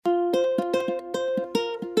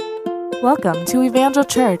Welcome to Evangel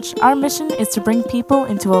Church. Our mission is to bring people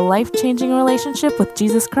into a life-changing relationship with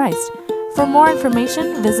Jesus Christ. For more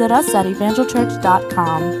information, visit us at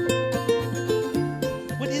evangelchurch.com.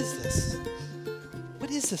 What is this?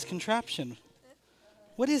 What is this contraption?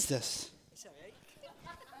 What is this?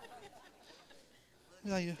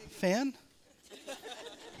 Are you a fan?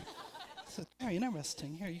 It's very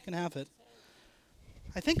interesting. Here, you can have it.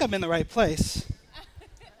 I think I'm in the right place.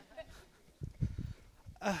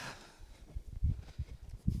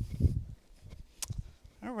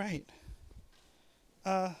 All right.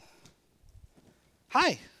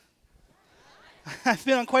 Hi. I've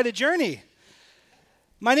been on quite a journey.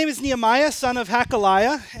 My name is Nehemiah, son of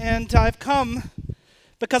Hakaliah, and I've come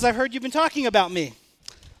because I've heard you've been talking about me.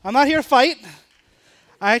 I'm not here to fight.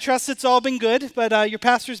 I trust it's all been good, but your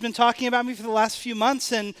pastor's been talking about me for the last few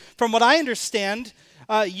months, and from what I understand,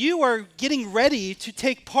 you are getting ready to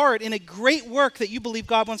take part in a great work that you believe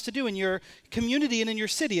God wants to do in your community and in your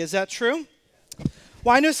city. Is that true?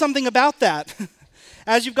 Well, I know something about that.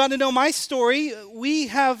 As you've gotten to know my story, we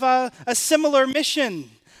have a similar mission.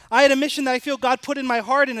 I had a mission that I feel God put in my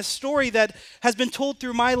heart, in a story that has been told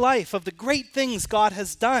through my life of the great things God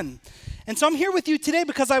has done. And so I'm here with you today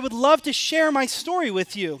because I would love to share my story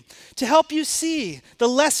with you, to help you see the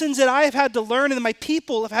lessons that I have had to learn and that my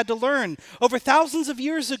people have had to learn over thousands of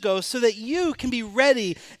years ago, so that you can be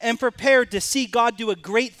ready and prepared to see God do a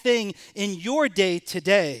great thing in your day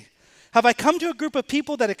today. Have I come to a group of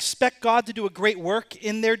people that expect God to do a great work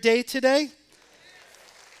in their day today?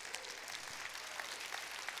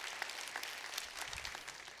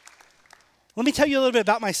 Let me tell you a little bit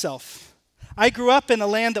about myself. I grew up in a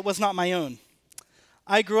land that was not my own.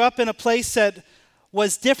 I grew up in a place that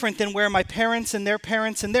was different than where my parents and their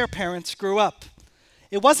parents and their parents grew up.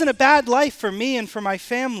 It wasn't a bad life for me and for my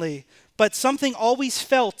family, but something always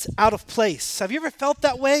felt out of place. Have you ever felt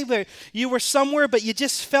that way, where you were somewhere, but you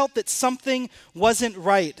just felt that something wasn't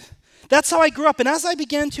right? That's how I grew up. And as I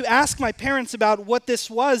began to ask my parents about what this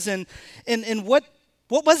was and what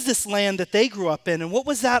was this land that they grew up in, and what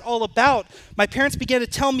was that all about, my parents began to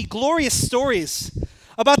tell me glorious stories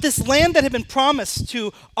about this land that had been promised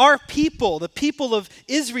to our people, the people of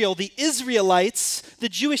Israel, the Israelites, the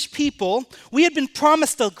Jewish people. We had been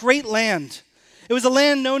promised a great land. It was a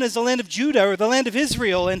land known as the land of Judah, or the land of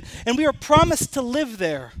Israel, and we were promised to live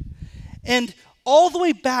there. And all the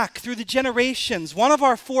way back through the generations, one of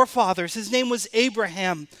our forefathers, his name was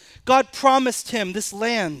Abraham, God promised him this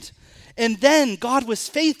land. And then God was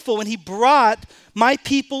faithful, and he brought my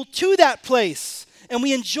people to that place. And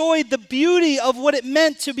we enjoyed the beauty of what it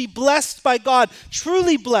meant to be blessed by God,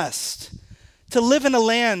 truly blessed. To live in a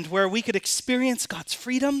land where we could experience God's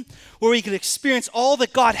freedom, where we could experience all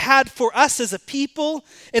that God had for us as a people.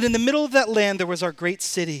 And in the middle of that land, there was our great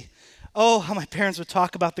city. Oh, how my parents would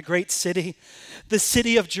talk about the great city, the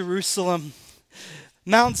city of Jerusalem,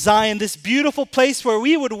 Mount Zion, this beautiful place where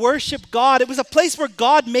we would worship God. It was a place where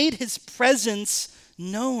God made his presence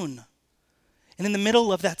known. And in the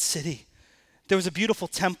middle of that city, there was a beautiful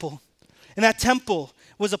temple. And that temple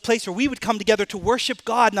was a place where we would come together to worship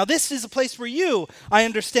God. Now, this is a place where you, I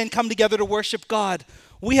understand, come together to worship God.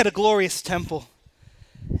 We had a glorious temple.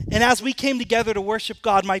 And as we came together to worship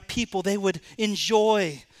God, my people, they would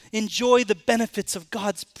enjoy the benefits of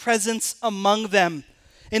God's presence among them.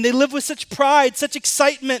 And they lived with such pride, such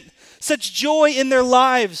excitement, such joy in their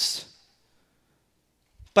lives.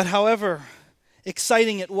 But however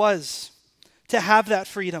exciting it was to have that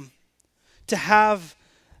freedom, to have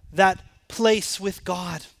that place with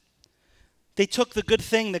God, they took the good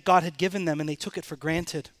thing that God had given them and they took it for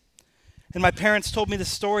granted. And my parents told me the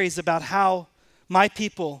stories about how my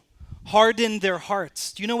people hardened their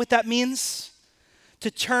hearts. Do you know what that means? To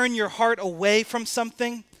turn your heart away from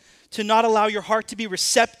something, to not allow your heart to be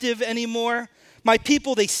receptive anymore. My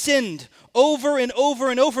people, they sinned over and over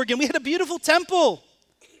and over again. We had a beautiful temple.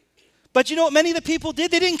 But you know what many of the people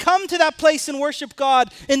did? They didn't come to that place and worship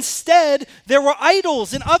God. Instead, there were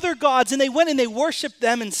idols and other gods, and they went and they worshiped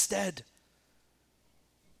them instead.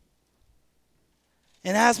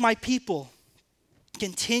 And as my people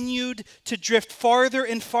continued to drift farther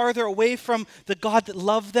and farther away from the God that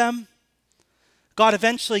loved them, God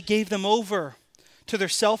eventually gave them over to their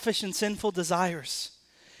selfish and sinful desires.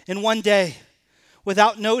 And one day,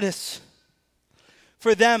 without notice,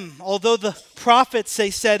 for them, although the prophets, they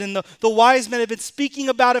said, and the wise men have been speaking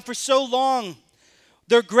about it for so long,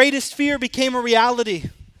 their greatest fear became a reality.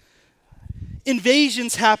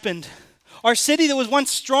 Invasions happened. Our city that was once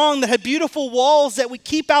strong, that had beautiful walls that would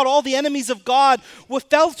keep out all the enemies of God,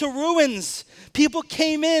 fell to ruins. People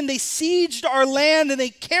came in, they sieged our land, and they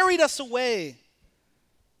carried us away.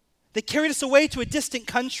 They carried us away to a distant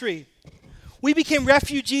country. We became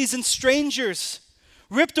refugees and strangers,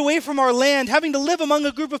 ripped away from our land, having to live among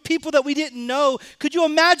a group of people that we didn't know. Could you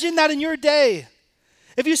imagine that in your day?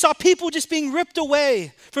 If you saw people just being ripped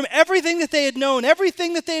away from everything that they had known,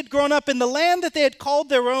 everything that they had grown up in, the land that they had called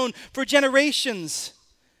their own for generations,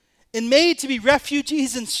 and made to be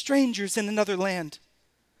refugees and strangers in another land.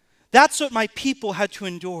 That's what my people had to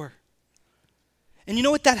endure. And you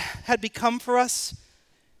know what that had become for us?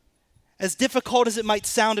 As difficult as it might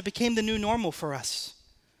sound, it became the new normal for us.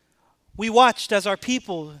 We watched as our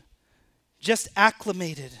people just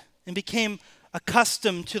acclimated and became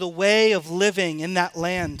accustomed to the way of living in that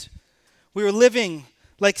land. We were living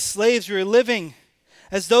like slaves. We were living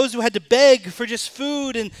as those who had to beg for just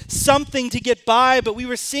food and something to get by, but we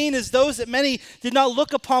were seen as those that many did not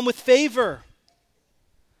look upon with favor.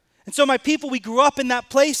 And so my people, we grew up in that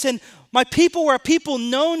place, and my people were a people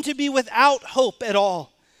known to be without hope at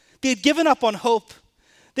all. They had given up on hope.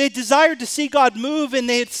 They had desired to see God move, and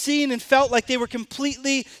they had seen and felt like they were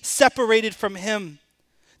completely separated from Him.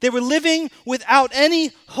 They were living without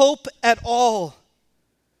any hope at all.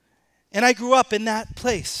 And I grew up in that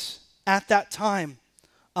place at that time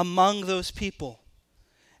among those people.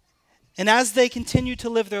 And as they continued to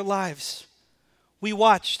live their lives, we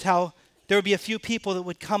watched how there would be a few people that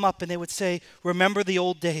would come up and they would say, remember the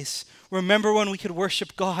old days. Remember when we could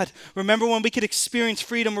worship God. Remember when we could experience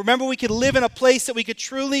freedom. Remember we could live in a place that we could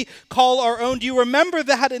truly call our own. Do you remember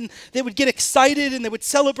that? And they would get excited and they would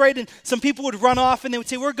celebrate, and some people would run off and they would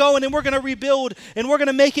say, we're going and we're going to rebuild and we're going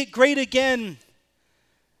to make it great again.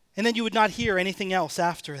 And then you would not hear anything else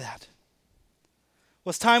after that.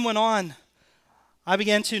 Well, as time went on, I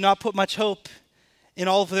began to not put much hope in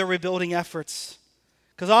all of their rebuilding efforts.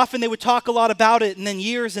 Because often they would talk a lot about it, and then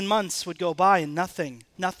years and months would go by and nothing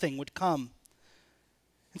would come.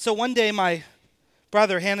 And so one day my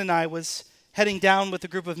brother Hannah and I was heading down with a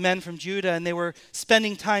group of men from Judah, and they were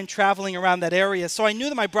spending time traveling around that area. So I knew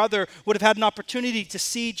that my brother would have had an opportunity to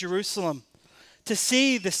see Jerusalem, to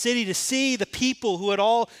see the city, to see the people who had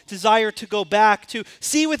all desired to go back, to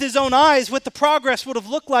see with his own eyes what the progress would have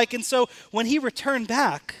looked like. And so when he returned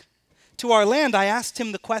back to our land, I asked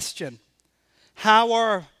him the question, how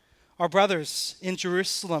are our brothers in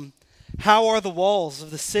Jerusalem? How are the walls of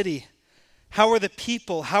the city? How are the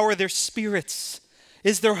people? How are their spirits?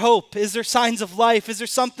 Is there hope? Is there signs of life? Is there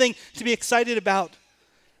something to be excited about?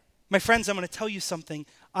 My friends, I'm going to tell you something.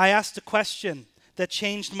 I asked a question that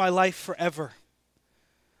changed my life forever.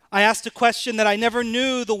 I asked a question that I never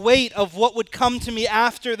knew the weight of what would come to me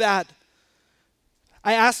after that.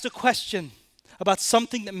 I asked a question about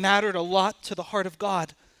something that mattered a lot to the heart of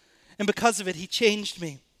God. And because of it, He changed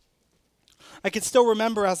me. I can still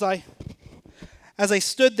remember as I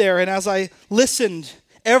stood there and as I listened,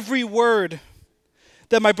 every word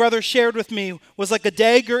that my brother shared with me was like a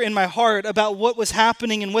dagger in my heart about what was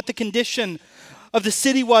happening and what the condition of the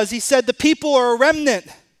city was. He said, the people are a remnant.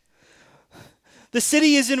 The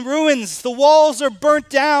city is in ruins. The walls are burnt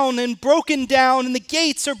down and broken down, and the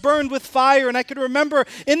gates are burned with fire. And I could remember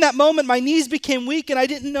in that moment, my knees became weak and I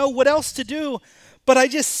didn't know what else to do. But I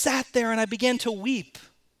just sat there and I began to weep.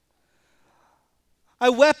 I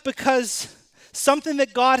wept because something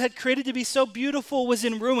that God had created to be so beautiful was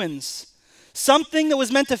in ruins. Something that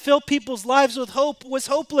was meant to fill people's lives with hope was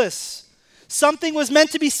hopeless. Something was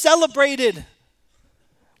meant to be celebrated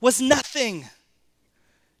was nothing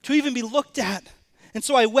to even be looked at. And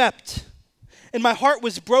so I wept, and my heart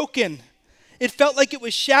was broken. It felt like it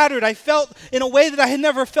was shattered. I felt in a way that I had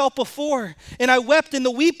never felt before. And I wept, and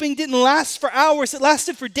the weeping didn't last for hours. It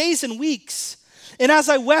lasted for days and weeks. And as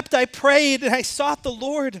I wept, I prayed, and I sought the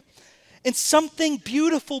Lord. And something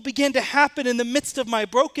beautiful began to happen in the midst of my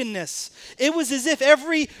brokenness. It was as if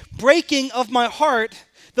every breaking of my heart,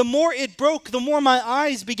 the more it broke, the more my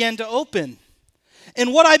eyes began to open.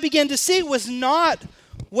 And what I began to see was not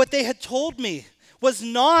what they had told me, was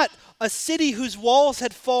not a city whose walls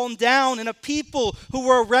had fallen down and a people who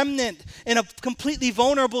were a remnant in a completely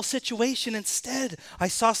vulnerable situation. Instead, I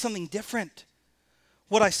saw something different.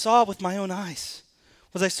 What I saw with my own eyes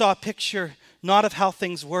was I saw a picture not of how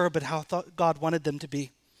things were, but how God wanted them to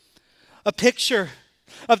be. A picture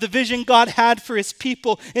of the vision God had for His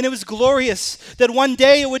people. And it was glorious that one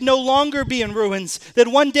day it would no longer be in ruins, that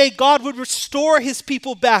one day God would restore His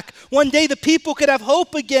people back. One day the people could have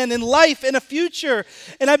hope again in life and a future.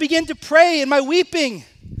 And I began to pray, and my weeping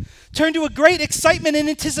turned to a great excitement and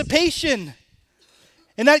anticipation.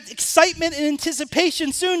 And that excitement and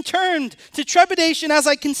anticipation soon turned to trepidation as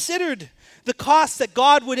I considered the cost that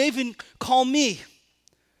God would even call me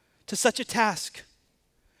to such a task.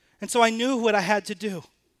 And so I knew what I had to do.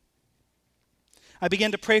 I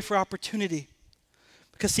began to pray for opportunity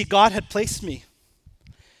Because see, God had placed me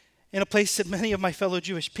in a place that many of my fellow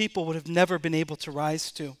Jewish people would have never been able to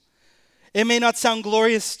rise to. It may not sound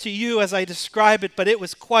glorious to you as I describe it, but it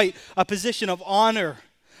was quite a position of honor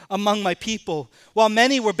among my people. While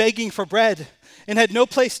many were begging for bread and had no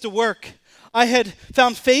place to work, I had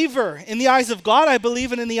found favor in the eyes of God, I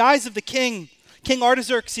believe, and in the eyes of the king, King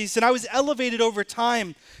Artaxerxes, and I was elevated over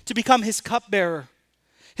time to become his cupbearer.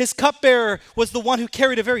 His cupbearer was the one who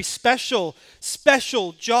carried a very special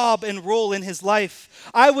job and role in his life.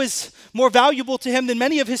 I was more valuable to him than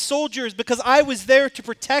many of his soldiers because I was there to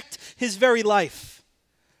protect his very life.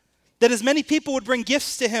 That as many people would bring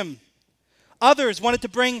gifts to him, others wanted to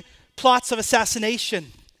bring plots of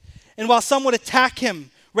assassination. And while some would attack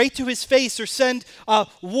him right to his face or send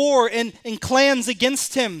war and clans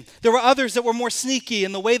against him, there were others that were more sneaky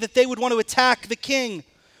in the way that they would want to attack the king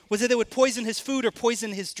was that they would poison his food or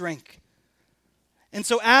poison his drink. And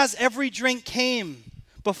so as every drink came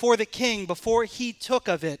before the king, before he took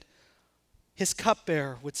of it, his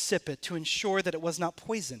cupbearer would sip it to ensure that it was not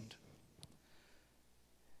poisoned.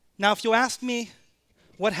 Now, if you ask me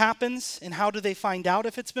what happens and how do they find out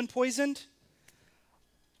if it's been poisoned,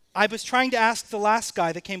 I was trying to ask the last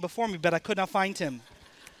guy that came before me, but I could not find him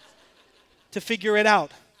to figure it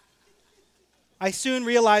out. I soon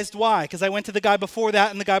realized why, because I went to the guy before that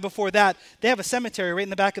and the guy before that. They have a cemetery right in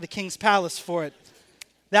the back of the king's palace for it.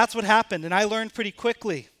 That's what happened, and I learned pretty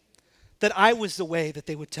quickly that I was the way that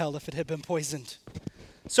they would tell if it had been poisoned.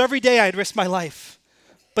 So every day I'd risk my life.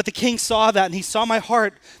 But the king saw that, and he saw my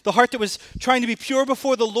heart, the heart that was trying to be pure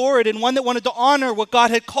before the Lord and one that wanted to honor what God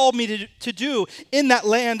had called me to do in that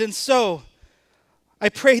land. And so I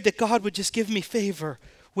prayed that God would just give me favor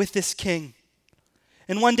with this king.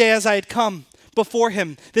 And one day as I had come before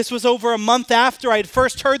him, this was over a month after I had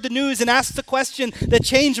first heard the news and asked the question that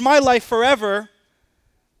changed my life forever,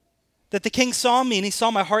 that the king saw me and he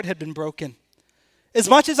saw my heart had been broken. As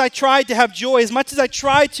much as I tried to have joy, as much as I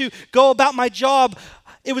tried to go about my job,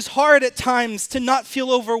 it was hard at times to not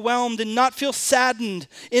feel overwhelmed and not feel saddened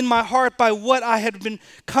in my heart by what I had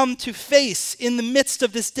come to face in the midst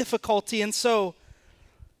of this difficulty. And so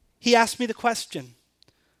he asked me the question,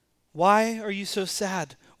 why are you so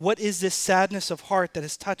sad? What is this sadness of heart that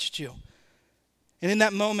has touched you? And in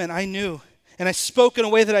that moment, I knew. And I spoke in a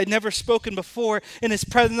way that I'd never spoken before in his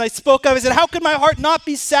presence. I spoke up. I said, how could my heart not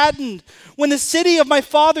be saddened when the city of my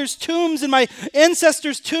father's tombs and my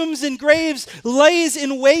ancestors' tombs and graves lays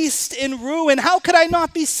in waste and ruin? How could I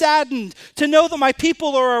not be saddened to know that my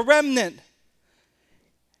people are a remnant?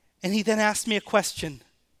 And he then asked me a question.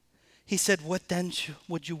 He said, what then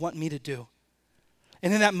would you want me to do?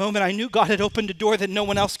 And in that moment, I knew God had opened a door that no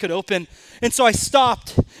one else could open. And so I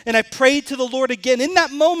stopped and I prayed to the Lord again. In that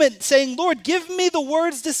moment, saying, Lord, give me the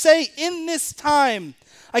words to say in this time.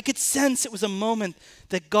 I could sense it was a moment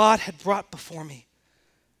that God had brought before me.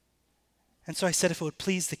 And so I said, if it would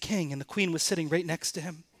please the king, and the queen was sitting right next to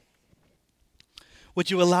him, would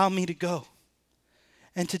you allow me to go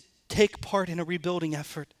and to take part in a rebuilding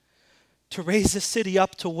effort to raise the city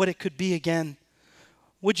up to what it could be again?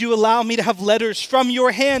 Would you allow me to have letters from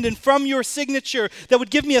your hand and from your signature that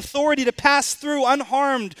would give me authority to pass through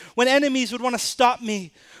unharmed when enemies would want to stop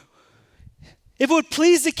me? If it would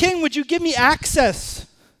please the king, would you give me access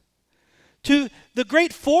to the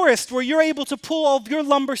great forest where you're able to pull all of your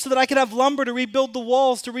lumber so that I could have lumber to rebuild the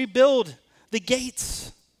walls, to rebuild the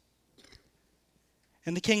gates?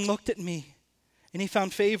 And the king looked at me and he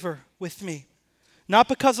found favor with me. Not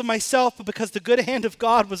because of myself, but because the good hand of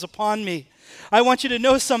God was upon me. I want you to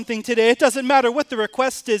know something today. It doesn't matter what the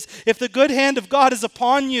request is. If the good hand of God is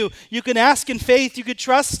upon you, you can ask in faith. You can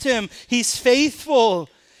trust him. He's faithful.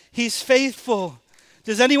 He's faithful.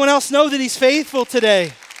 Does anyone else know that he's faithful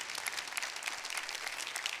today?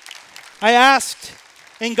 I asked,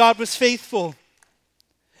 and God was faithful.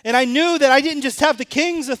 And I knew that I didn't just have the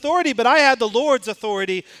king's authority, but I had the Lord's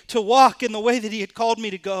authority to walk in the way that he had called me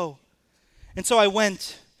to go. And so I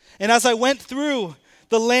went. And as I went through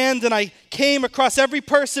the land and I came across every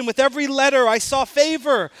person with every letter, I saw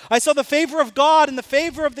favor. I saw the favor of God and the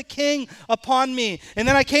favor of the king upon me. And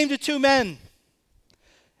then I came to two men.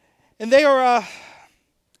 And they are,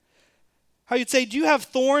 how you'd say, do you have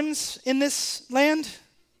thorns in this land?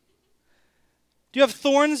 Do you have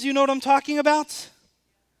thorns? You know what I'm talking about?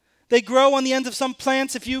 They grow on the ends of some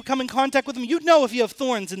plants. If you come in contact with them, you'd know if you have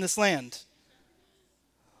thorns in this land.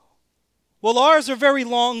 Well, ours are very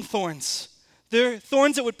long thorns. They're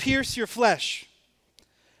thorns that would pierce your flesh.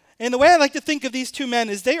 And the way I like to think of these two men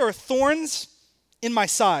is they are thorns in my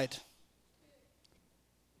side.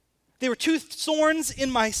 They were two thorns in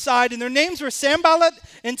my side, and their names were Sanballat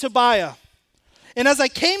and Tobiah. And as I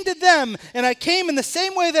came to them, and I came in the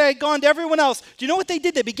same way that I had gone to everyone else, do you know what they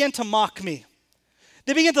did? They began to mock me.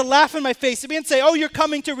 They began to laugh in my face. They began to say, oh, you're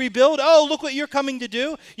coming to rebuild? Oh, look what you're coming to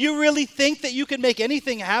do? You really think that you can make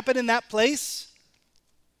anything happen in that place?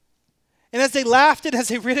 And as they laughed and as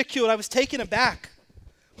they ridiculed, I was taken aback.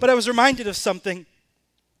 But I was reminded of something.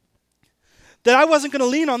 That I wasn't going to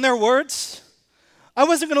lean on their words. I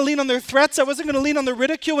wasn't going to lean on their threats. I wasn't going to lean on their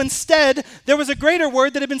ridicule. Instead, there was a greater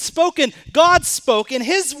word that had been spoken. God spoke, and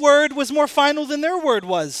his word was more final than their word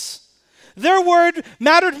was. Their word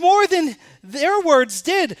mattered more than their words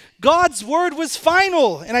did. God's word was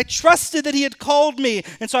final, and I trusted that he had called me,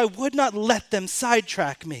 and so I would not let them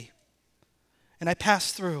sidetrack me. And I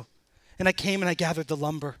passed through, and I came and I gathered the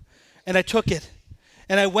lumber, and I took it,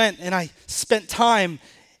 and I went and I spent time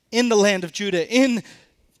in the land of Judah, in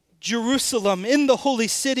Jerusalem, in the holy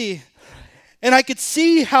city. And I could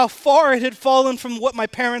see how far it had fallen from what my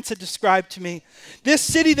parents had described to me. This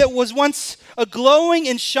city that was once a glowing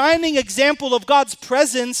and shining example of God's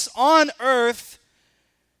presence on earth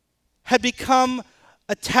had become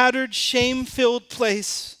a tattered, shame-filled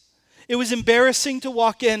place. It was embarrassing to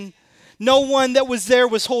walk in. No one that was there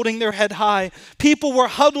was holding their head high. People were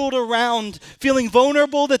huddled around, feeling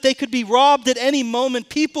vulnerable that they could be robbed at any moment.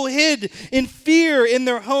 People hid in fear in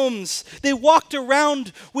their homes. They walked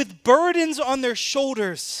around with burdens on their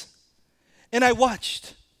shoulders. And I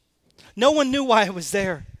watched. No one knew why I was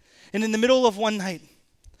there. And in the middle of one night,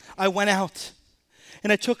 I went out.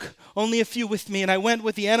 And I took only a few with me. And I went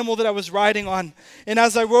with the animal that I was riding on. And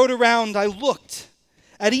as I rode around, I looked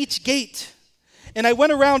at each gate. And I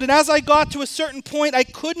went around, and as I got to a certain point, I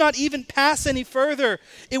could not even pass any further.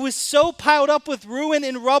 It was so piled up with ruin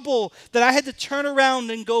and rubble that I had to turn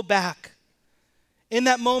around and go back. In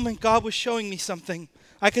that moment, God was showing me something.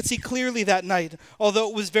 I could see clearly that night, although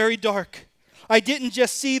it was very dark. I didn't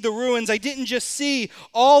just see the ruins. I didn't just see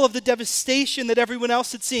all of the devastation that everyone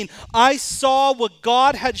else had seen. I saw what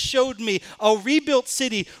God had showed me, a rebuilt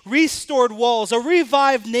city, restored walls, a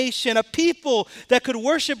revived nation, a people that could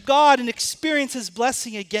worship God and experience his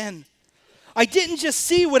blessing again. I didn't just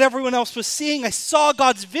see what everyone else was seeing. I saw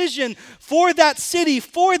God's vision for that city,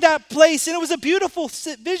 for that place, and it was a beautiful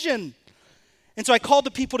vision. And so I called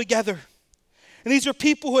the people together. And these were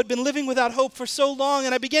people who had been living without hope for so long.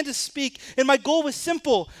 And I began to speak. And my goal was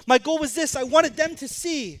simple. My goal was this. I wanted them to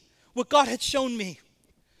see what God had shown me.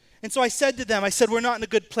 And so I said to them, we're not in a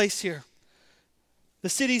good place here. The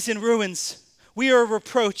city's in ruins. We are a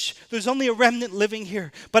reproach. There's only a remnant living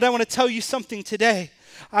here. But I want to tell you something today.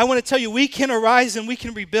 I want to tell you we can arise and we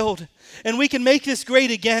can rebuild. And we can make this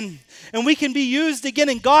great again. And we can be used again.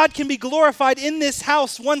 And God can be glorified in this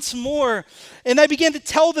house once more. And I began to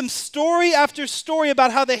tell them story after story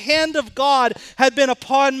about how the hand of God had been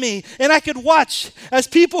upon me. And I could watch as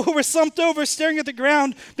people who were slumped over staring at the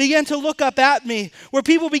ground began to look up at me. Where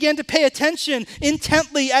people began to pay attention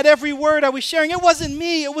intently at every word I was sharing. It wasn't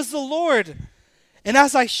me, it was the Lord. And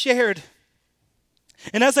as I shared,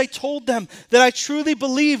 and as I told them that I truly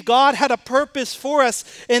believe God had a purpose for us,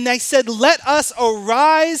 and I said, let us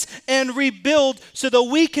arise and rebuild so that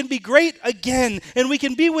we can be great again and we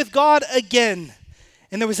can be with God again.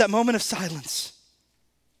 And there was that moment of silence.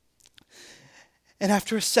 And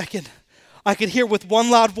after a second, I could hear with one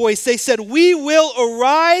loud voice, they said, we will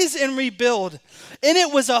arise and rebuild. And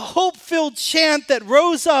it was a hope-filled chant that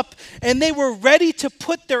rose up, and they were ready to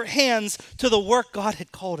put their hands to the work God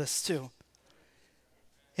had called us to.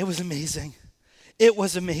 It was amazing. It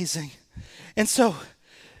was amazing. And so,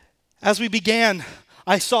 as we began,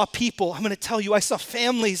 I saw people. I'm going to tell you, I saw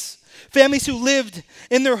families who lived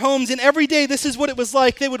in their homes, and every day this is what it was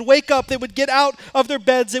like. They would wake up, they would get out of their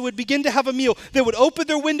beds, they would begin to have a meal, they would open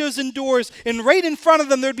their windows and doors, and right in front of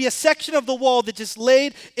them there'd be a section of the wall that just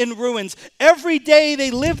laid in ruins. Every day they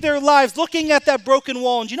lived their lives looking at that broken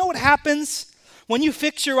wall, and do you know what happens? When you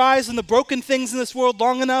fix your eyes on the broken things in this world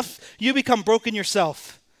long enough, you become broken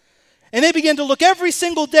yourself. And they began to look every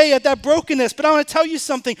single day at that brokenness. But I want to tell you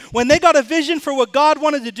something. When they got a vision for what God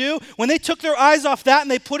wanted to do, when they took their eyes off that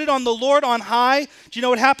and they put it on the Lord on high, do you know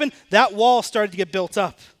what happened? That wall started to get built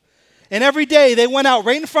up. And every day they went out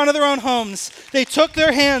right in front of their own homes. They took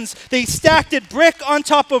their hands. They stacked it brick on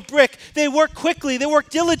top of brick. They worked quickly. They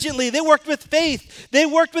worked diligently. They worked with faith. They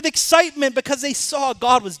worked with excitement because they saw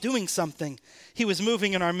God was doing something. He was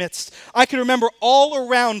moving in our midst. I can remember all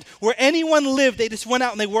around where anyone lived, they just went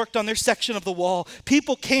out and they worked on their section of the wall.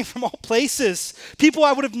 People came from all places. People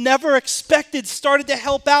I would have never expected started to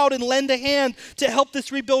help out and lend a hand to help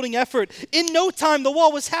this rebuilding effort. In no time, the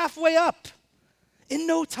wall was halfway up. In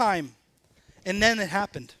no time. And then it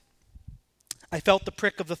happened. I felt the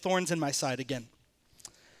prick of the thorns in my side again.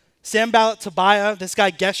 Sanballat, Tobiah, this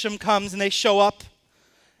guy Geshem comes, and they show up.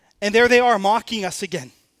 And there they are mocking us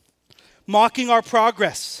again. Mocking our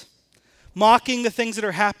progress. Mocking the things that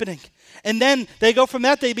are happening. And then they go from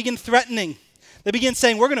that, they begin threatening. They begin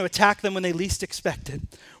saying, we're going to attack them when they least expect it.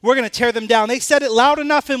 We're going to tear them down. They said it loud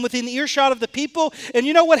enough and within earshot of the people. And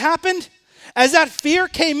you know what happened? As that fear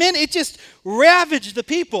came in, it just ravaged the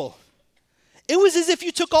people. It was as if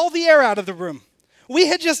you took all the air out of the room. We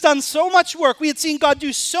had just done so much work. We had seen God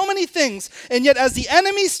do so many things. And yet as the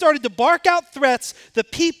enemy started to bark out threats, the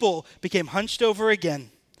people became hunched over again.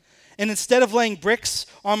 And instead of laying bricks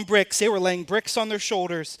on bricks, they were laying bricks on their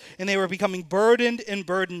shoulders, and they were becoming burdened and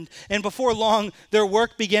burdened. And before long, their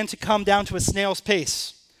work began to come down to a snail's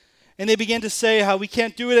pace. And they began to say how we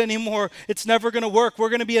can't do it anymore. It's never going to work. We're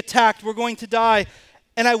going to be attacked. We're going to die.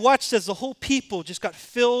 And I watched as the whole people just got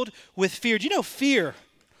filled with fear. Do you know fear?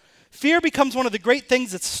 Fear becomes one of the great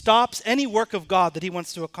things that stops any work of God that he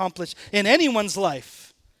wants to accomplish in anyone's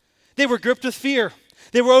life. They were gripped with fear.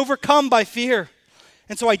 They were overcome by fear.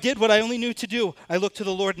 And so I did what I only knew to do. I looked to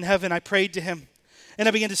the Lord in heaven. I prayed to him. And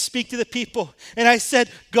I began to speak to the people. And I said,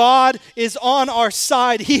 God is on our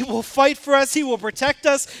side. He will fight for us. He will protect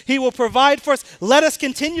us. He will provide for us. Let us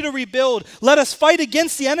continue to rebuild. Let us fight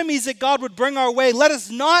against the enemies that God would bring our way. Let us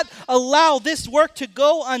not allow this work to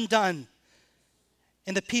go undone.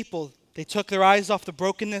 And the people, they took their eyes off the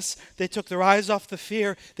brokenness. They took their eyes off the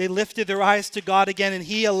fear. They lifted their eyes to God again. And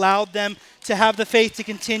he allowed them to have the faith to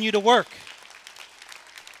continue to work.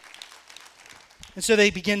 And so they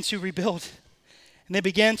began to rebuild. And they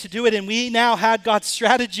began to do it. And we now had God's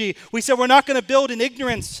strategy. We said, we're not going to build in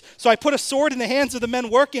ignorance. So I put a sword in the hands of the men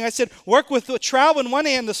working. I said, work with the trowel in one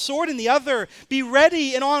hand, the sword in the other. Be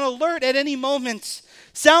ready and on alert at any moment.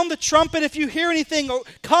 Sound the trumpet if you hear anything. Or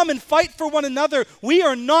come and fight for one another. We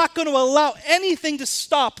are not going to allow anything to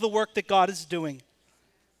stop the work that God is doing.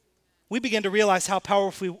 We began to realize how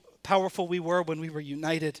powerful we were when we were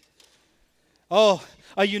united. Oh,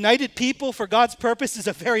 a united people for God's purpose is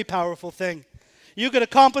a very powerful thing. You could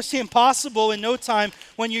accomplish the impossible in no time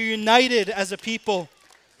when you're united as a people.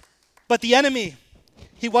 But the enemy,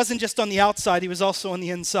 he wasn't just on the outside, he was also on the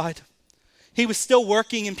inside. He was still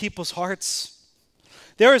working in people's hearts.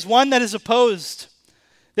 There is one that is opposed.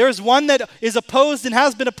 There is one that is opposed and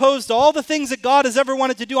has been opposed to all the things that God has ever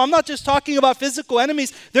wanted to do. I'm not just talking about physical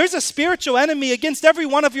enemies. There's a spiritual enemy against every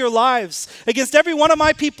one of your lives, against every one of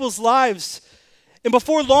my people's lives. And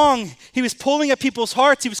before long, he was pulling at people's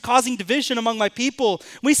hearts. He was causing division among my people.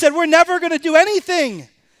 We said, we're never going to do anything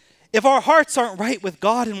if our hearts aren't right with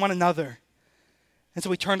God and one another. And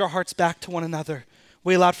so we turned our hearts back to one another.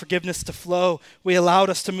 We allowed forgiveness to flow. We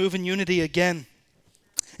allowed us to move in unity again.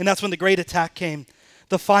 And that's when the great attack came.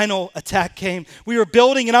 The final attack came. We were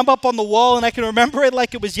building, and I'm up on the wall, and I can remember it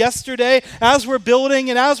like it was yesterday. As we're building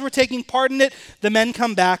and as we're taking part in it, the men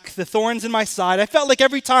come back, the thorns in my side. I felt like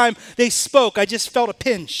every time they spoke, I just felt a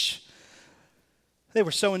pinch. They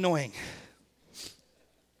were so annoying.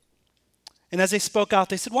 And as they spoke out,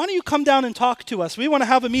 they said, why don't you come down and talk to us? We want to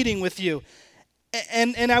have a meeting with you.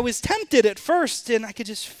 And I was tempted at first, and I could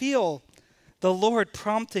just feel the Lord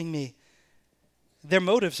prompting me. Their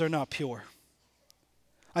motives are not pure.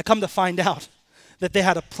 I come to find out that they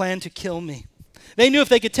had a plan to kill me. They knew if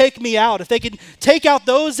they could take me out, if they could take out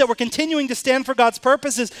those that were continuing to stand for God's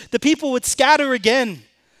purposes, the people would scatter again.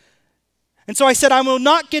 And so I said, I will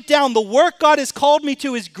not get down. The work God has called me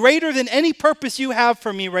to is greater than any purpose you have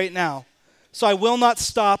for me right now. So I will not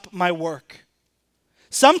stop my work.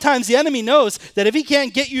 Sometimes the enemy knows that if he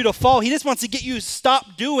can't get you to fall, he just wants to get you to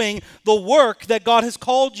stop doing the work that God has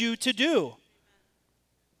called you to do.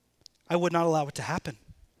 I would not allow it to happen.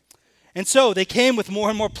 And so they came with more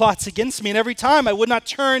and more plots against me. And every time I would not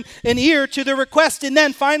turn an ear to their request. And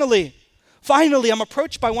then finally, I'm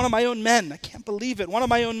approached by one of my own men. I can't believe it. One of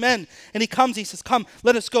my own men. And he comes, he says, come,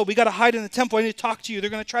 let us go. We got to hide in the temple. I need to talk to you. They're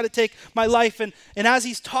going to try to take my life. And as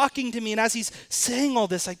he's talking to me and as he's saying all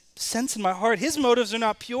this, I sense in my heart, his motives are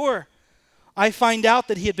not pure. I find out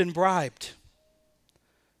that he had been bribed.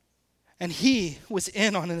 And he was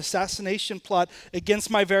in on an assassination plot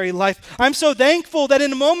against my very life. I'm so thankful that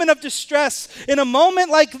in a moment of distress, in a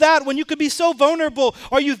moment like that, when you could be so vulnerable,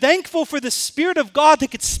 are you thankful for the Spirit of God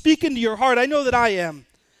that could speak into your heart? I know that I am.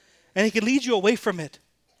 And he could lead you away from it.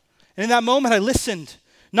 And in that moment, I listened,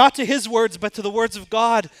 not to his words, but to the words of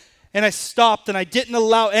God. And I stopped, and I didn't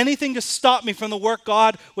allow anything to stop me from the work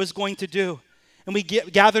God was going to do. And we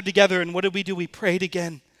gathered together, and what did? We prayed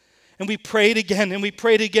again. And we prayed again, and we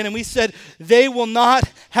prayed again, and we said, they will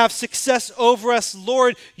not have success over us.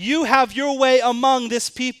 Lord, you have your way among this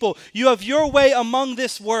people. You have your way among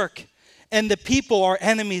this work. And the people, our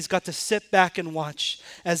enemies, got to sit back and watch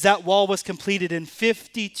as that wall was completed in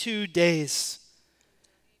 52 days.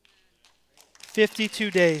 52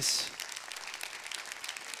 days.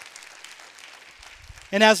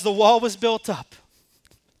 And as the wall was built up,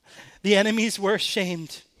 the enemies were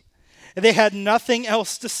ashamed. They had nothing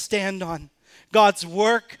else to stand on. God's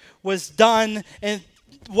work was done, and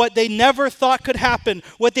what they never thought could happen,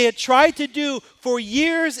 what they had tried to do for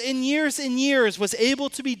years and years and years, was able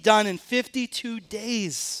to be done in 52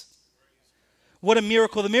 days. What a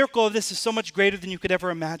miracle. The miracle of this is so much greater than you could ever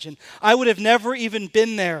imagine. I would have never even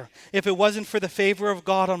been there if it wasn't for the favor of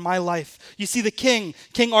God on my life. You see, the king,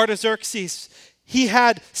 King Artaxerxes, he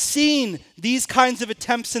had seen these kinds of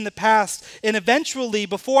attempts in the past, and eventually,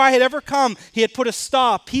 before I had ever come, he had put a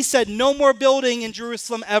stop. He said, no more building in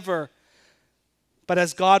Jerusalem ever. But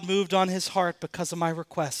as God moved on his heart because of my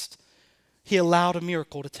request, he allowed a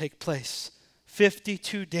miracle to take place.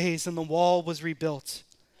 52 days and the wall was rebuilt.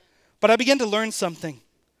 But I began to learn something.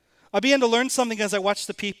 I began to learn something as I watched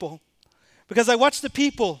the people. Because I watched the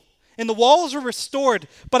people and the walls were restored,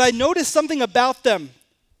 but I noticed something about them.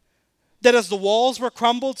 That as the walls were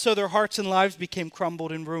crumbled, so their hearts and lives became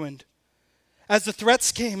crumbled and ruined. As the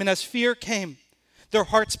threats came and as fear came, their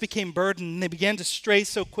hearts became burdened and they began to stray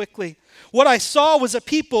so quickly. What I saw was a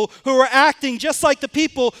people who were acting just like the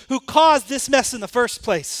people who caused this mess in the first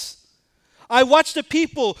place. I watched a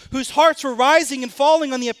people whose hearts were rising and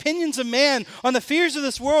falling on the opinions of man, on the fears of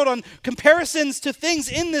this world, on comparisons to things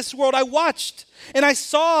in this world. I watched and I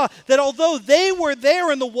saw that although they were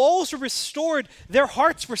there and the walls were restored, their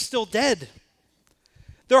hearts were still dead.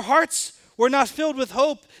 Their hearts were not filled with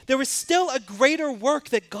hope. There was still a greater work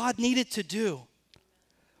that God needed to do.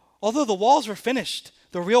 Although the walls were finished,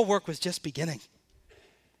 the real work was just beginning.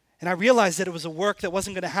 And I realized that it was a work that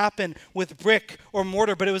wasn't going to happen with brick or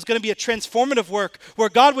mortar, but it was going to be a transformative work where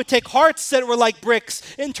God would take hearts that were like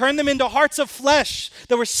bricks and turn them into hearts of flesh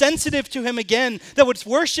that were sensitive to him again, that would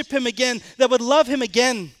worship him again, that would love him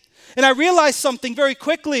again. And I realized something very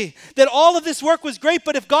quickly, that all of this work was great,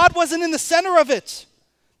 but if God wasn't in the center of it,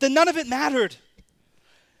 then none of it mattered.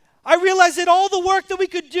 I realized that all the work that we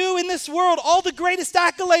could do in this world, all the greatest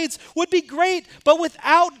accolades would be great, but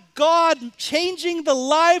without God changing the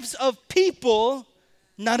lives of people,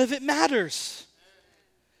 none of it matters.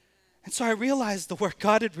 And so I realized the work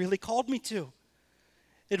God had really called me to.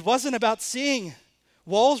 It wasn't about seeing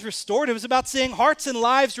walls restored. It was about seeing hearts and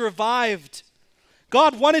lives revived.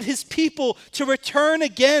 God wanted his people to return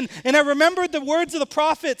again. And I remembered the words of the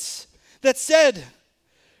prophets that said,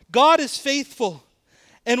 God is faithful.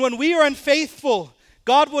 And when we are unfaithful,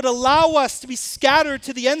 God would allow us to be scattered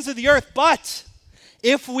to the ends of the earth. But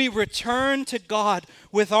if we return to God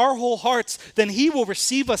with our whole hearts, then he will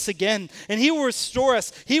receive us again. And he will restore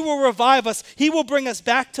us. He will revive us. He will bring us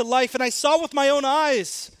back to life. And I saw with my own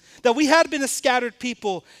eyes that we had been a scattered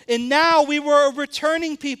people. And now we were a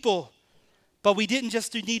returning people. But we didn't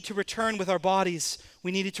just need to return with our bodies.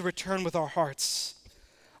 We needed to return with our hearts.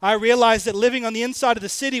 I realized that living on the inside of the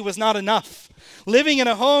city was not enough. Living in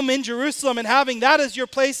a home in Jerusalem and having that as your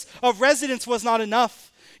place of residence was not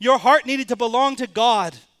enough. Your heart needed to belong to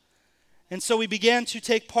God. And so we began to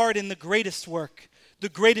take part in the greatest work, the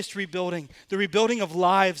greatest rebuilding, the rebuilding of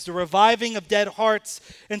lives, the reviving of dead hearts.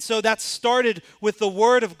 And so that started with the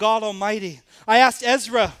word of God Almighty. I asked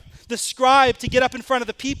Ezra, the scribe, to get up in front of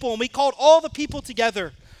the people, and we called all the people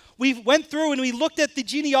together. We went through and we looked at the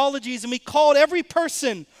genealogies and we called every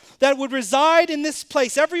person that would reside in this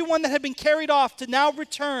place, everyone that had been carried off to now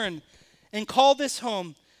return and call this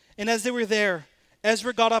home. And as they were there,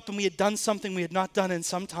 Ezra got up and we had done something we had not done in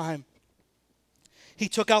some time. He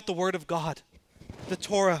took out the word of God, the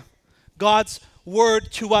Torah, God's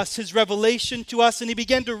word to us, his revelation to us, and he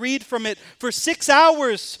began to read from it for 6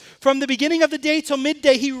 hours. From the beginning of the day till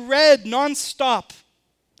midday, he read nonstop.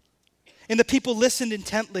 And the people listened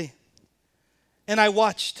intently. And I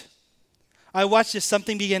watched as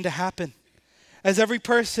something began to happen. As every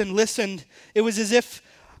person listened, it was as if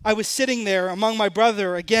I was sitting there among my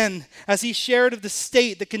brother again, as he shared of the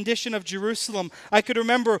state, the condition of Jerusalem. I could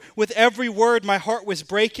remember with every word my heart was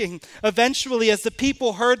breaking. Eventually, as the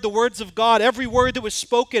people heard the words of God, every word that was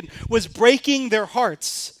spoken was breaking their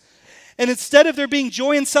hearts. And instead of there being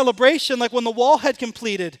joy and celebration, like when the wall had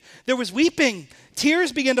completed, there was weeping.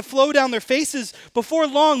 Tears began to flow down their faces. Before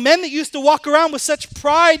long, men that used to walk around with such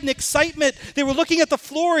pride and excitement, they were looking at the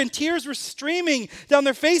floor and tears were streaming down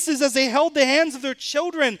their faces as they held the hands of their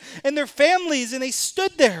children and their families, and they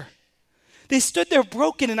stood there. They stood there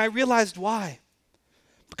broken, and I realized why.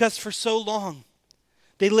 Because for so long,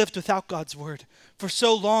 they lived without God's word. For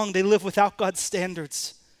so long, they lived without God's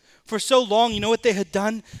standards. For so long, you know what they had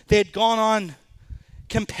done? They had gone on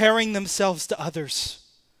comparing themselves to others.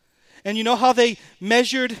 And you know how they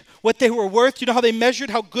measured what they were worth? You know how they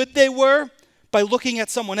measured how good they were? By looking at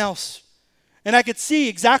someone else. And I could see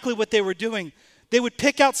exactly what they were doing. They would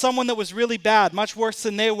pick out someone that was really bad, much worse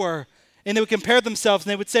than they were, and they would compare themselves,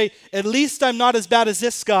 and they would say, at least I'm not as bad as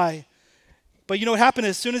this guy. But you know what happened?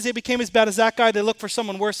 As soon as they became as bad as that guy, they looked for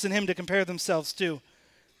someone worse than him to compare themselves to.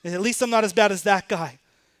 And at least I'm not as bad as that guy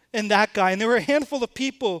and that guy. And there were a handful of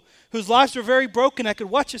people whose lives were very broken. I could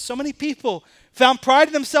watch as so many people found pride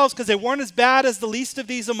in themselves because they weren't as bad as the least of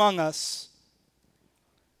these among us.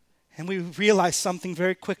 And we realized something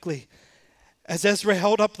very quickly. As Ezra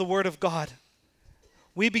held up the word of God,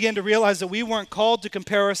 we began to realize that we weren't called to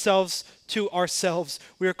compare ourselves to ourselves.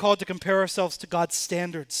 We were called to compare ourselves to God's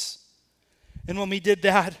standards. And when we did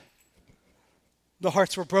that, the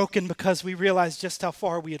hearts were broken because we realized just how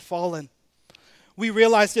far we had fallen. We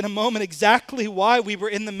realized in a moment exactly why we were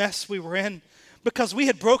in the mess we were in. Because we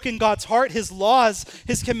had broken God's heart, His laws,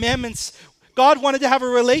 His commandments. God wanted to have a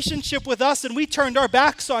relationship with us, and we turned our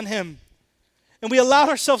backs on Him. And we allowed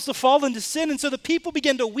ourselves to fall into sin. And so the people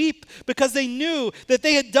began to weep because they knew that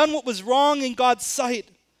they had done what was wrong in God's sight.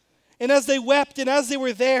 And as they wept and as they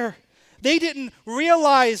were there, they didn't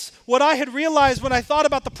realize what I had realized when I thought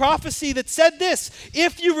about the prophecy that said this: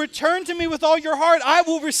 if you return to me with all your heart, I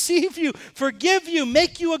will receive you, forgive you,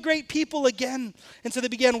 make you a great people again. And so they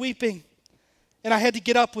began weeping. And I had to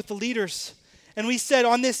get up with the leaders. And we said,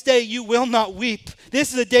 on this day, you will not weep.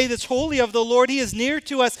 This is a day that's holy of the Lord. He is near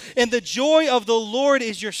to us, and the joy of the Lord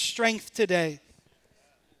is your strength today.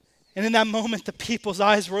 And in that moment, the people's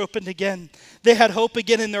eyes were opened again. They had hope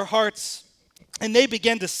again in their hearts, and they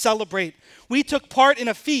began to celebrate. We took part in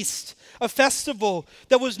a feast, a festival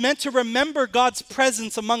that was meant to remember God's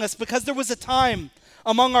presence among us, because there was a time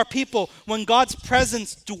among our people when God's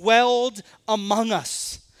presence dwelled among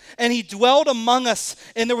us. And He dwelled among us,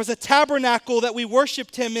 and there was a tabernacle that we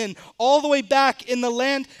worshiped Him in all the way back in the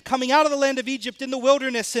land, coming out of the land of Egypt in the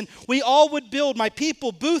wilderness. And we all would build, my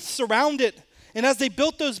people, booths around it. And as they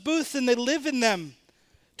built those booths and they live in them,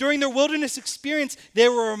 during their wilderness experience, they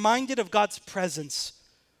were reminded of God's presence.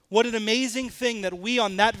 What an amazing thing that we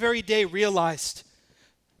on that very day realized.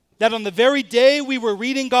 That on the very day we were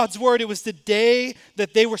reading God's word, it was the day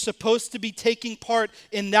that they were supposed to be taking part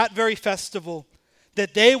in that very festival.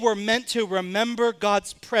 That they were meant to remember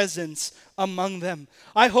God's presence among them.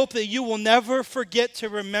 I hope that you will never forget to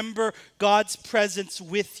remember God's presence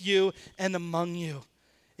with you and among you.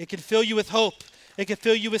 It can fill you with hope. It can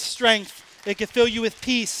fill you with strength. It can fill you with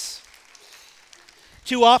peace.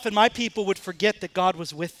 Too often my people would forget that God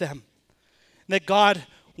was with them. That God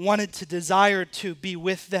wanted to desire to be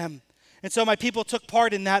with them. And so my people took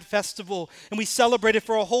part in that festival, and we celebrated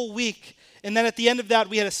for a whole week. And then at the end of that,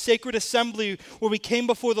 we had a sacred assembly where we came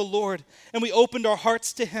before the Lord and we opened our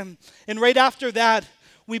hearts to Him. And right after that,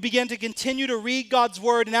 we began to continue to read God's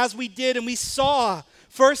word. And as we did, and we saw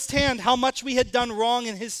firsthand how much we had done wrong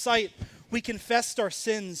in His sight, we confessed our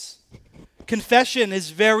sins. Confession is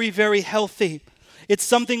very, very healthy. It's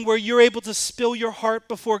something where you're able to spill your heart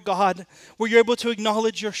before God, where you're able to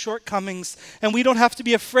acknowledge your shortcomings. And we don't have to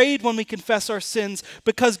be afraid when we confess our sins,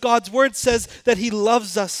 because God's word says that He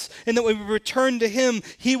loves us, and that when we return to Him,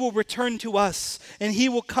 He will return to us, and He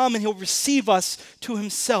will come and He'll receive us to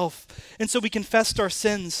Himself. And so we confessed our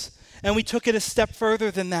sins, and we took it a step further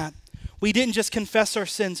than that. We didn't just confess our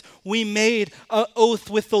sins. We made an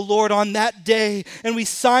oath with the Lord on that day, and we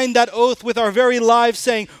signed that oath with our very lives,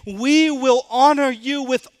 saying, we will honor you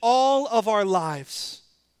with all of our lives.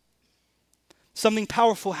 Something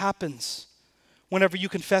powerful happens whenever you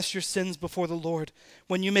confess your sins before the Lord,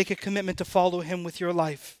 when you make a commitment to follow Him with your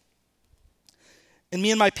life. And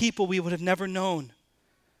me and my people, we would have never known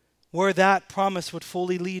where that promise would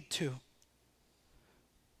fully lead to.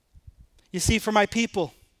 You see, for my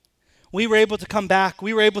people, we were able to come back.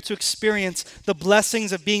 We were able to experience the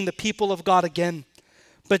blessings of being the people of God again.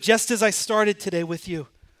 But just as I started today with you,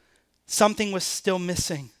 something was still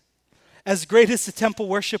missing. As great as the temple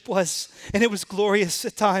worship was, and it was glorious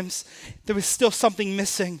at times, there was still something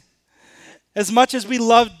missing. As much as we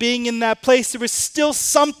loved being in that place, there was still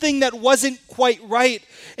something that wasn't quite right.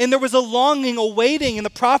 And there was a longing, a waiting, and the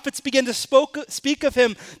prophets began to speak of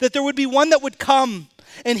Him, that there would be one that would come,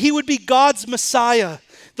 and He would be God's Messiah.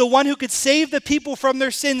 The one who could save the people from their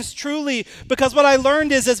sins truly. Because what I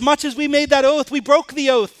learned is, as much as we made that oath, we broke the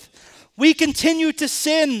oath. We continued to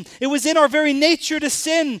sin. It was in our very nature to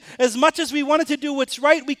sin. As much as we wanted to do what's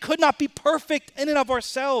right, we could not be perfect in and of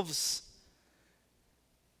ourselves.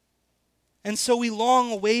 And so we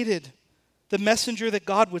long awaited the messenger that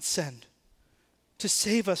God would send to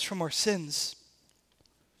save us from our sins.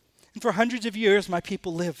 And for hundreds of years, my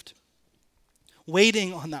people lived,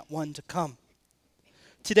 waiting on that one to come.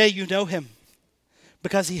 Today, you know him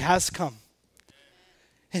because he has come.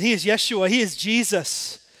 And he is Yeshua, he is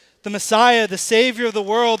Jesus, the Messiah, the Savior of the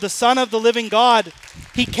world, the Son of the living God.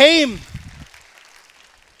 He came.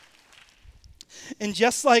 And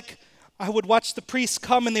just like I would watch the priests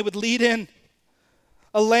come and they would lead in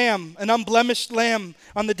a lamb, an unblemished lamb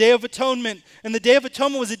on the Day of Atonement. And the Day of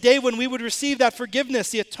Atonement was a day when we would receive that forgiveness,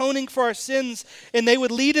 the atoning for our sins. And they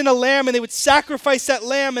would lead in a lamb and they would sacrifice that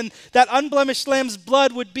lamb, and that unblemished lamb's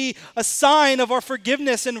blood would be a sign of our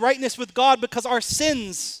forgiveness and rightness with God, because our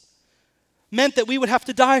sins meant that we would have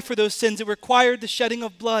to die for those sins. It required the shedding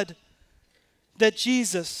of blood. That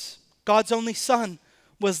Jesus, God's only Son,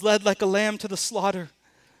 was led like a lamb to the slaughter.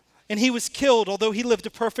 And he was killed, although he lived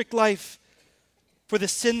a perfect life, for the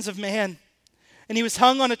sins of man. And he was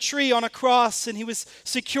hung on a tree, on a cross, and he was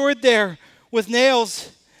secured there with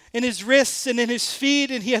nails in his wrists and in his feet,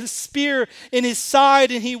 and he had a spear in his side,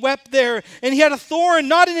 and he wept there. And he had a thorn,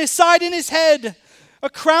 not in his side, in his head, a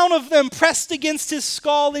crown of them pressed against his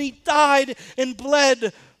skull, and he died and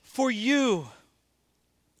bled for you.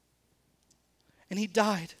 And he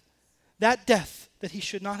died that death that he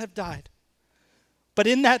should not have died. But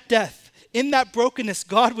in that death, in that brokenness,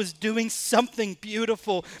 God was doing something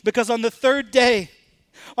beautiful, because on the third day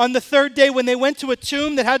when they went to a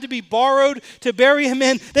tomb that had to be borrowed to bury him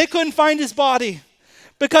in, they couldn't find his body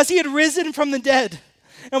because he had risen from the dead.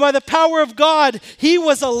 And by the power of God, he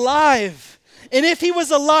was alive. And if he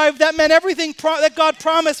was alive, that meant everything that God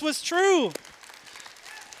promised was true.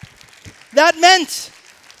 That meant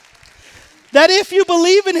that if you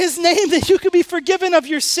believe in his name, that you could be forgiven of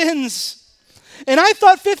your sins. And I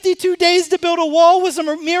thought 52 days to build a wall was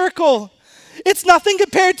a miracle. It's nothing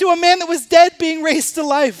compared to a man that was dead being raised to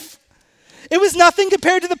life. It was nothing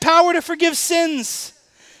compared to the power to forgive sins.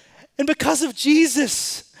 And because of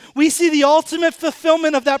Jesus, we see the ultimate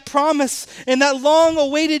fulfillment of that promise and that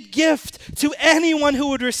long-awaited gift to anyone who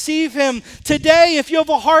would receive him. Today, if you have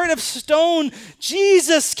a heart of stone,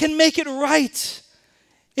 Jesus can make it right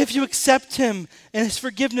if you accept him and his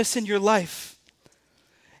forgiveness in your life.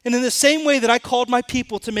 And in the same way that I called my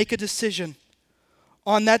people to make a decision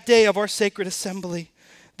on that day of our sacred assembly,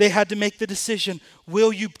 they had to make the decision,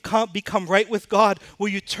 will you become right with God? Will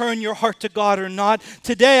you turn your heart to God or not?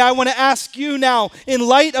 Today, I want to ask you now, in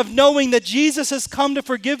light of knowing that Jesus has come to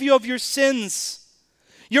forgive you of your sins,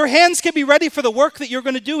 your hands can be ready for the work that you're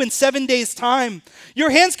going to do in 7 days' time. Your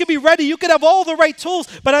hands can be ready. You could have all the right tools.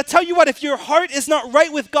 But I tell you what, if your heart is not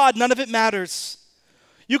right with God, none of it matters.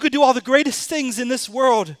 You could do all the greatest things in this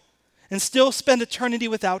world and still spend eternity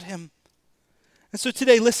without him. And so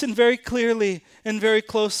today, listen very clearly and very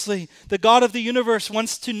closely. The God of the universe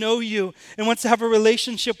wants to know you and wants to have a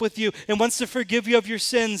relationship with you and wants to forgive you of your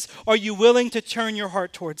sins. Are you willing to turn your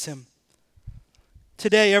heart towards him?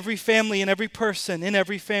 Today, every family and every person in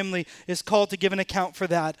every family is called to give an account for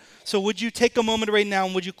that. So would you take a moment right now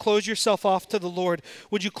and would you close yourself off to the Lord?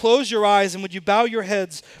 Would you close your eyes and would you bow your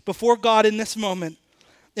heads before God in this moment?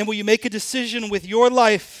 And will you make a decision with your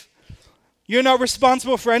life? You're not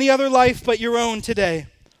responsible for any other life but your own today.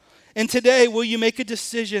 And today, will you make a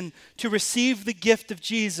decision to receive the gift of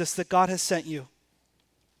Jesus that God has sent you?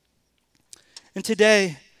 And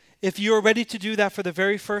today, if you are ready to do that for the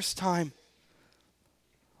very first time,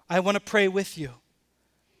 I want to pray with you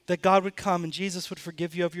that God would come and Jesus would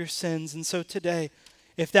forgive you of your sins. And so today,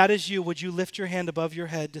 if that is you, would you lift your hand above your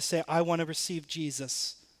head to say, I want to receive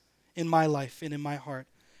Jesus in my life and in my heart?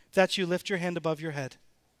 If that's you, lift your hand above your head.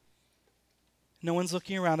 No one's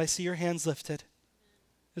looking around. I see your hands lifted.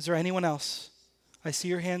 Is there anyone else? I see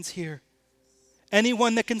your hands here.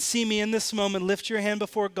 Anyone that can see me in this moment, lift your hand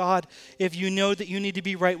before God if you know that you need to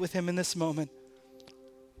be right with him in this moment.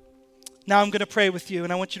 Now I'm going to pray with you,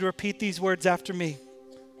 and I want you to repeat these words after me.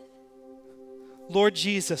 Lord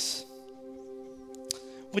Jesus,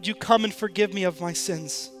 would you come and forgive me of my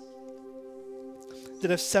sins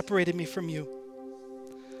that have separated me from you?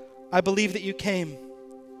 I believe that you came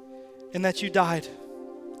and that you died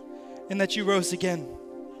and that you rose again.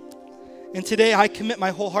 And today I commit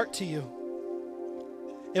my whole heart to you.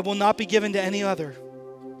 It will not be given to any other.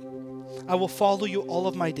 I will follow you all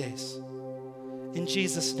of my days. In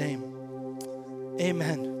Jesus' name,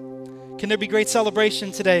 amen. Can there be great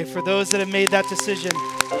celebration today for those that have made that decision?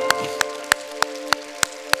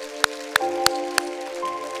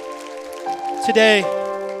 Today,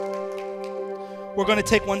 we're going to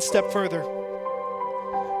take one step further.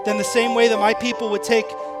 Then the same way that my people would take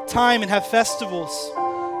time and have festivals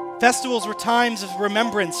Festivals were times of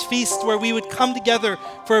remembrance, feasts where we would come together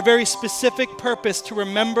for a very specific purpose to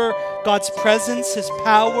remember God's presence, His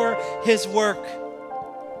power, His work.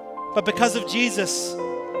 But because of Jesus,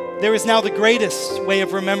 there is now the greatest way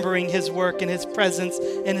of remembering His work and His presence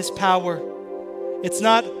and His power. It's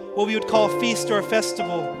not what we would call a feast or a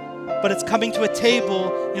festival, but it's coming to a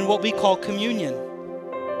table in what we call communion.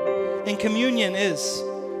 And communion is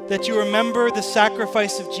that you remember the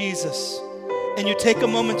sacrifice of Jesus, and you take a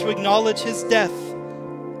moment to acknowledge His death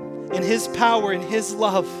and His power and His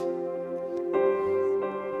love.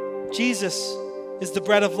 Jesus is the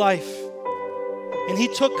bread of life. And He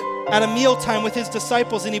took at a mealtime with His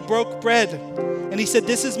disciples and He broke bread. And He said,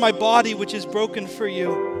 "This is my body which is broken for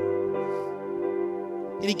you."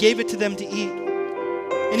 And He gave it to them to eat.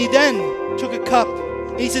 And He then took a cup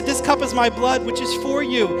and He said, "This cup is my blood which is for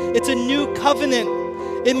you." It's a new covenant.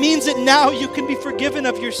 It means that now you can be forgiven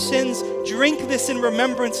of your sins. Drink this in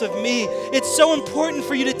remembrance of me. It's so important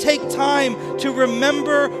for you to take time to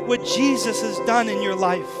remember what Jesus has done in your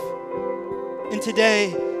life. And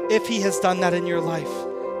today, if He has done that in your life,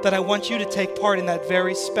 that I want you to take part in that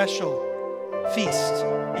very special feast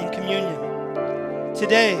in communion.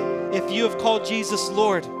 Today, if you have called Jesus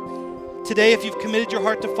Lord, today if you've committed your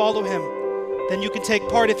heart to follow Him, then you can take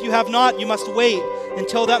part. If you have not, you must wait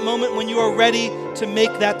until that moment when you are ready to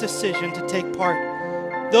make that decision to take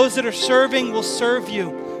part. Those that are serving will serve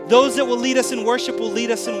you. Those that will lead us in worship will lead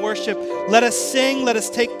us in worship. Let us sing, let us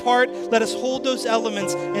take part, let us hold those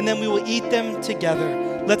elements, and then we will eat them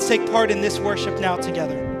together. Let's take part in this worship now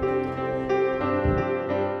together.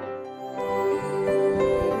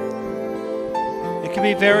 It can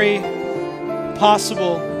be very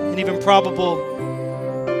possible and even probable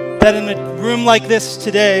that in a room like this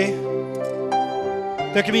today,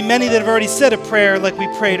 there can be many that have already said a prayer like we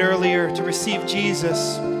prayed earlier to receive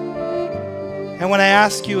Jesus. And when I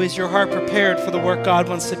ask you, is your heart prepared for the work God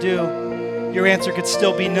wants to do? Your answer could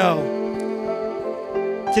still be no.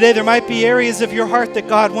 Today there might be areas of your heart that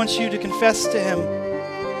God wants you to confess to Him,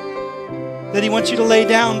 that He wants you to lay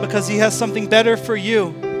down because He has something better for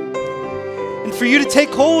you. And for you to take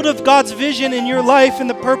hold of God's vision in your life and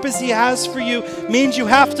the purpose He has for you means you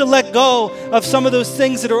have to let go of some of those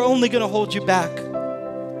things that are only going to hold you back.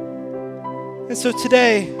 And so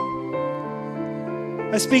today,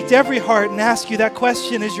 I speak to every heart and ask you that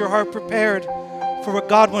question: is your heart prepared for what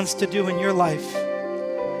God wants to do in your life?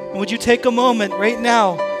 And would you take a moment right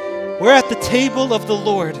now? We're at the table of the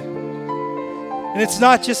Lord. And it's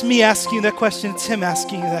not just me asking you that question, it's Him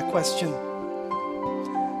asking you that question.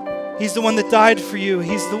 He's the one that died for you.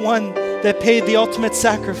 He's the one that paid the ultimate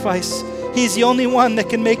sacrifice. He's the only one that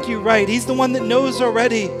can make you right. He's the one that knows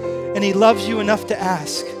already, and He loves you enough to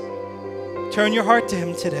ask. Turn your heart to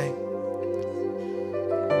Him today.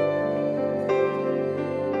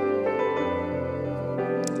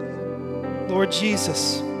 Lord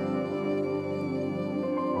Jesus,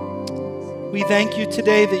 we thank you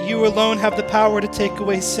today that you alone have the power to take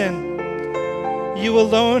away sin. You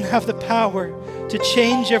alone have the power to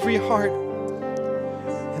change every heart.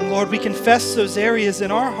 And Lord, we confess those areas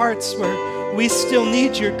in our hearts where we still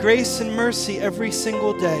need your grace and mercy every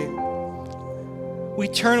single day. We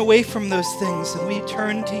turn away from those things and we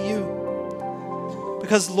turn to you.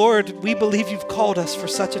 Because Lord, we believe you've called us for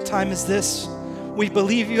such a time as this. We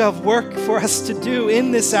believe you have work for us to do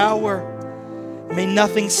in this hour. May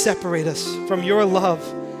nothing separate us from your love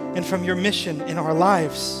and from your mission in our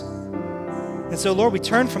lives. And so, Lord, we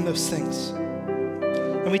turn from those things.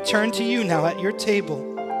 And we turn to you now at your table.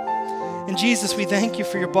 And Jesus, we thank you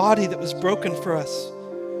for your body that was broken for us.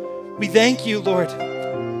 We thank you, Lord,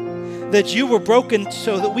 that you were broken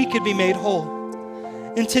so that we could be made whole.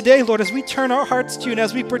 And today, Lord, as we turn our hearts to you and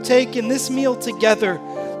as we partake in this meal together,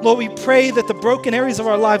 Lord, we pray that the broken areas of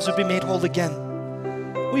our lives would be made whole again.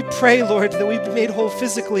 We pray, Lord, that we'd be made whole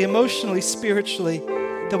physically, emotionally, spiritually,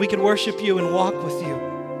 that we could worship you and walk with you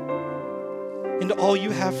into all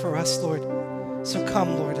you have for us, Lord. So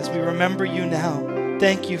come, Lord, as we remember you now.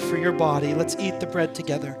 Thank you for your body. Let's eat the bread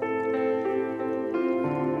together.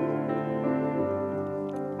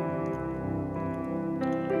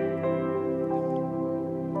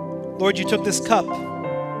 Lord, you took this cup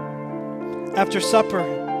after supper.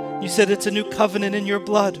 You said it's a new covenant in your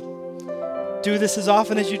blood. Do this as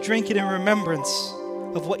often as you drink it in remembrance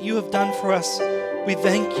of what you have done for us. We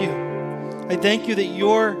thank you. I thank you that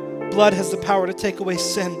your blood has the power to take away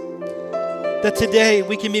sin. That today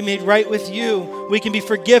we can be made right with you. We can be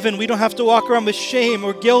forgiven. We don't have to walk around with shame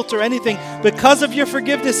or guilt or anything because of your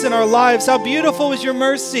forgiveness in our lives. How beautiful is your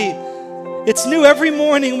mercy. It's new every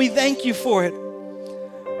morning. We thank you for it.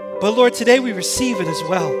 But Lord, today we receive it as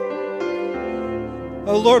well.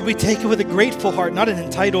 Oh Lord, we take it with a grateful heart, not an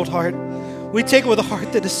entitled heart. We take it with a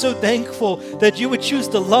heart that is so thankful that you would choose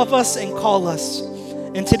to love us and call us.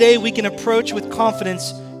 And today we can approach with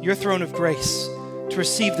confidence your throne of grace to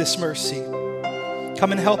receive this mercy.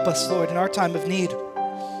 Come and help us, Lord, in our time of need.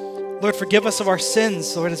 Lord, forgive us of our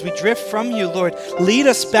sins, Lord, as we drift from you, Lord. Lead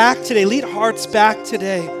us back today. Lead hearts back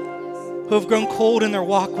today who have grown cold in their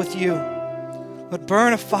walk with you. Lord,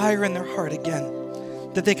 burn a fire in their heart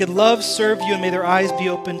again, that they could love, serve you, and may their eyes be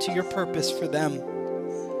open to your purpose for them.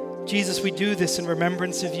 Jesus, we do this in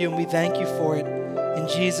remembrance of you, and we thank you for it. In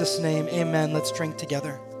Jesus' name, amen. Let's drink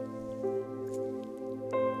together.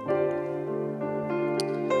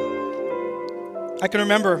 I can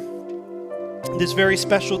remember this very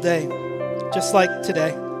special day, just like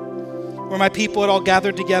today, where my people had all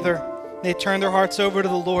gathered together. They had turned their hearts over to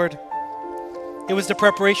the Lord. It was the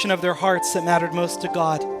preparation of their hearts that mattered most to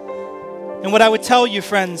God. And what I would tell you,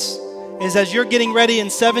 friends, is as you're getting ready in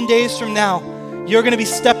 7 days from now, you're going to be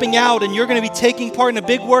stepping out and you're going to be taking part in a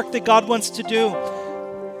big work that God wants to do.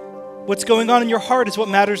 What's going on in your heart is what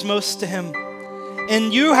matters most to Him.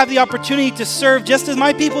 And you have the opportunity to serve just as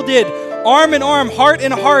my people did, arm in arm, heart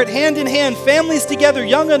in heart, hand in hand, families together,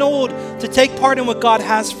 young and old, to take part in what God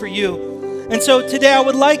has for you. And so today I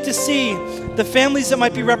would like to see the families that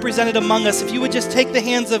might be represented among us, if you would just take the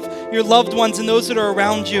hands of your loved ones and those that are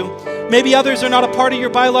around you. Maybe others are not a part of your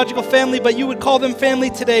biological family, but you would call them family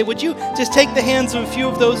today. Would you just take the hands of a few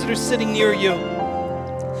of those that are sitting near you?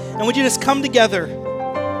 And would you just come together?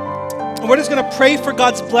 And we're just going to pray for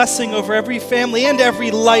God's blessing over every family and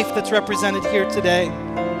every life that's represented here today.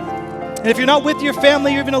 And if you're not with your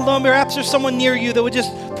family, you're even alone, perhaps there's someone near you that would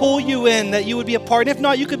just pull you in, that you would be a part. And if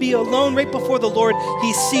not, you could be alone right before the Lord.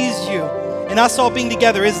 He sees you. And us all being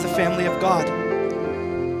together is the family of God.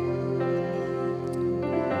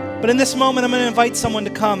 But in this moment, I'm going to invite someone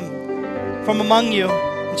to come from among you.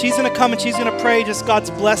 And she's going to come and she's going to pray just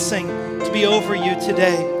God's blessing to be over you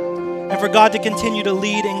today. And for God to continue to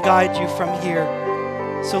lead and guide you from here.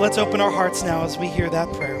 So let's open our hearts now as we hear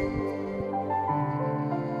that prayer.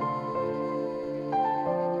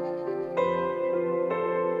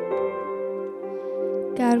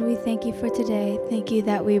 God, we thank you for today. Thank you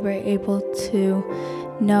that we were able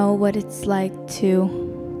to know what it's like to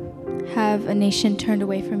have a nation turned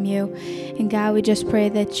away from you. And God, we just pray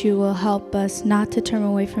that you will help us not to turn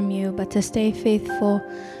away from you, but to stay faithful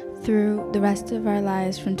through the rest of our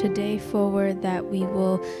lives from today forward, that we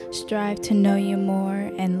will strive to know you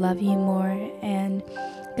more and love you more. And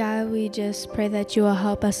God, we just pray that you will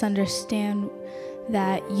help us understand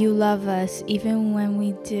that you love us even when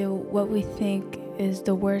we do what we think is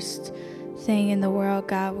the worst thing in the world.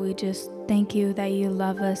 God, we just thank you that you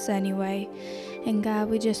love us anyway. And God,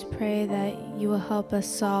 we just pray that you will help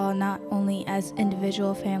us all, not only as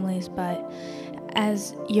individual families, but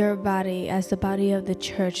as your body, as the body of the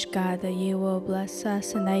church, God, that you will bless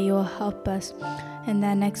us and that you will help us. And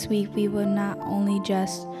that next week we will not only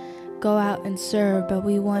just go out and serve, but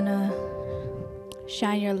we want to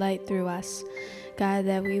shine your light through us. God,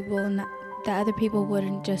 that we will not, that other people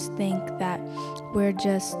wouldn't just think that we're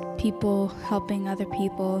just people helping other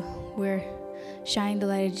people. We're shining the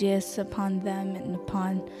light of Jesus upon them and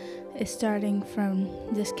upon, starting from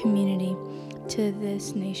this community to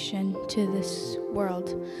this nation, to this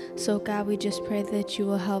world. So God, we just pray that you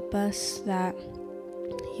will help us, that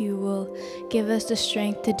you will give us the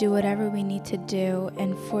strength to do whatever we need to do,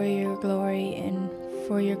 and for your glory and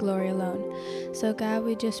for your glory alone. So God,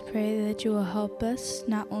 we just pray that you will help us,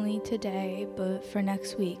 not only today, but for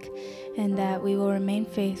next week, and that we will remain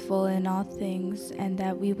faithful in all things, and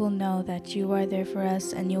that we will know that you are there for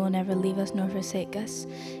us, and you will never leave us nor forsake us.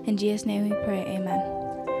 In Jesus' name we pray, amen.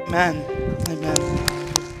 Amen. Amen.